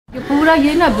ये पूरा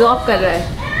ये ना अब्जॉर्ब कर रहा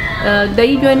है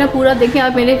दही जो है ना पूरा। देखिए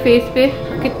आप मेरे फेस पे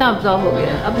कितना अब्जॉर्ब हो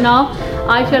गया है। अब now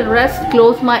I shell rest,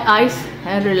 close my eyes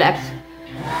and relax.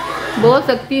 बोल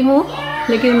सकती हूँ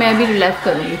लेकिन मैं भी रिलैक्स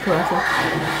करूँगी थोड़ा सा।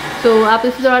 तो आप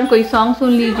इस दौरान कोई सॉन्ग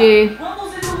सुन लीजिए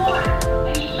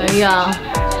या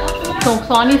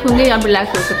सॉन्ग ही सुन लीजिए, आप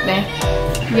रिलैक्स हो सकते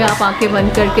हैं, या आप आंखें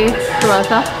बंद करके थोड़ा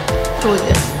सा सो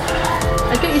जाए।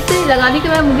 अच्छा, इससे लगाने के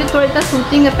बाद मुझे थोड़ा इतना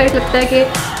सूथिंग इफेक्ट लगता है कि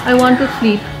आई वॉन्ट टू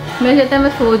स्लीप। मैं चाहता है मैं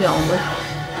सो जाऊँ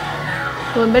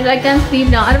बस। तो but I can sleep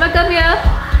now. अरवा कब यार,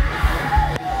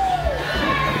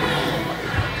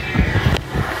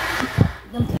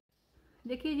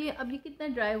 देखिए जी अब ये कितना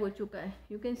ड्राई हो चुका है।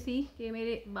 यू कैन सी कि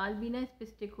मेरे बाल भी ना इस पर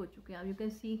स्टिक हो चुके हैं। You can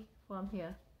see from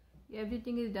here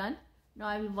everything is done. Now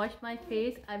I will wash my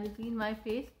face, I will clean my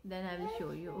face, then I will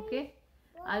show you. Okay,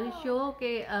 I will show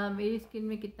कि मेरी स्किन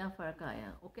में कितना फ़र्क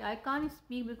आया। Okay, I can't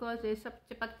speak because ये सब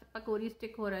चिपक चिपक हो रही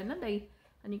स्टिक हो रहा है ना दही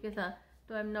हनी के साथ,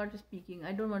 तो I am not speaking,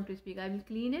 I don't want to speak. I will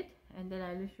clean it and then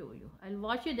I will show you, I will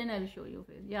wash it, then I will show you.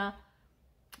 फिर या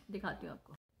दिखाती हूँ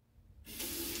आपको।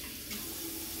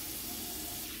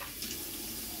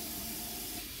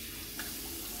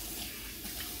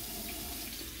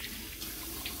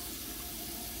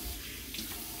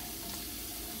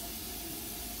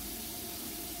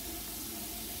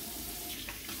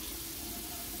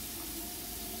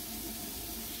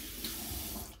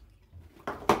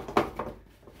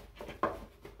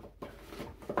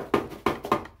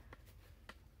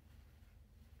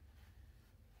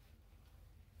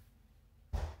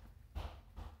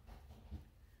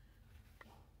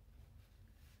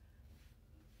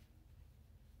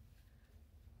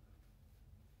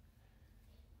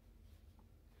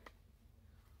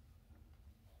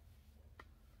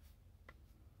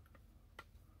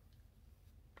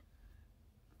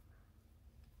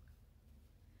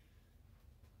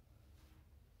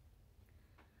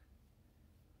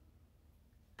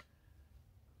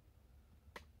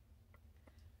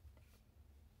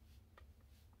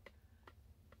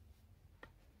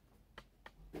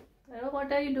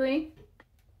 What are you doing?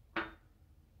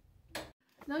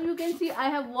 Now you can see I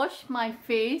have washed my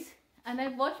face, and I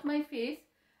washed my face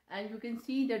and you can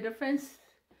see the difference.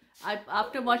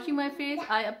 After washing my face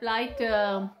I applied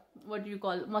what do you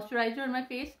call moisturizer on my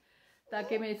face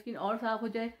ताकि मेरी skin और साफ हो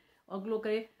जाए और glow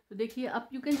करे। तो देखिए अब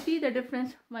you can see the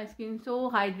difference, my skin so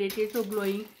hydrated, so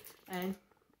glowing and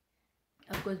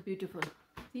of course beautiful.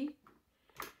 See,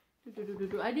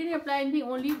 I didn't apply anything,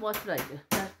 only moisturizer,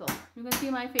 that's all. You can see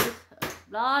my face,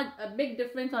 a big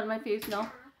difference on my face now.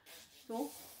 So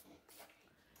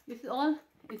this is all,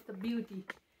 it's the beauty.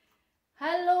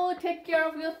 Hello, take care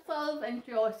of yourself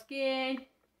and your skin,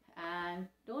 and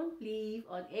don't believe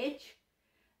on age,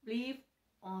 believe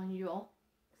on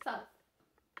yourself.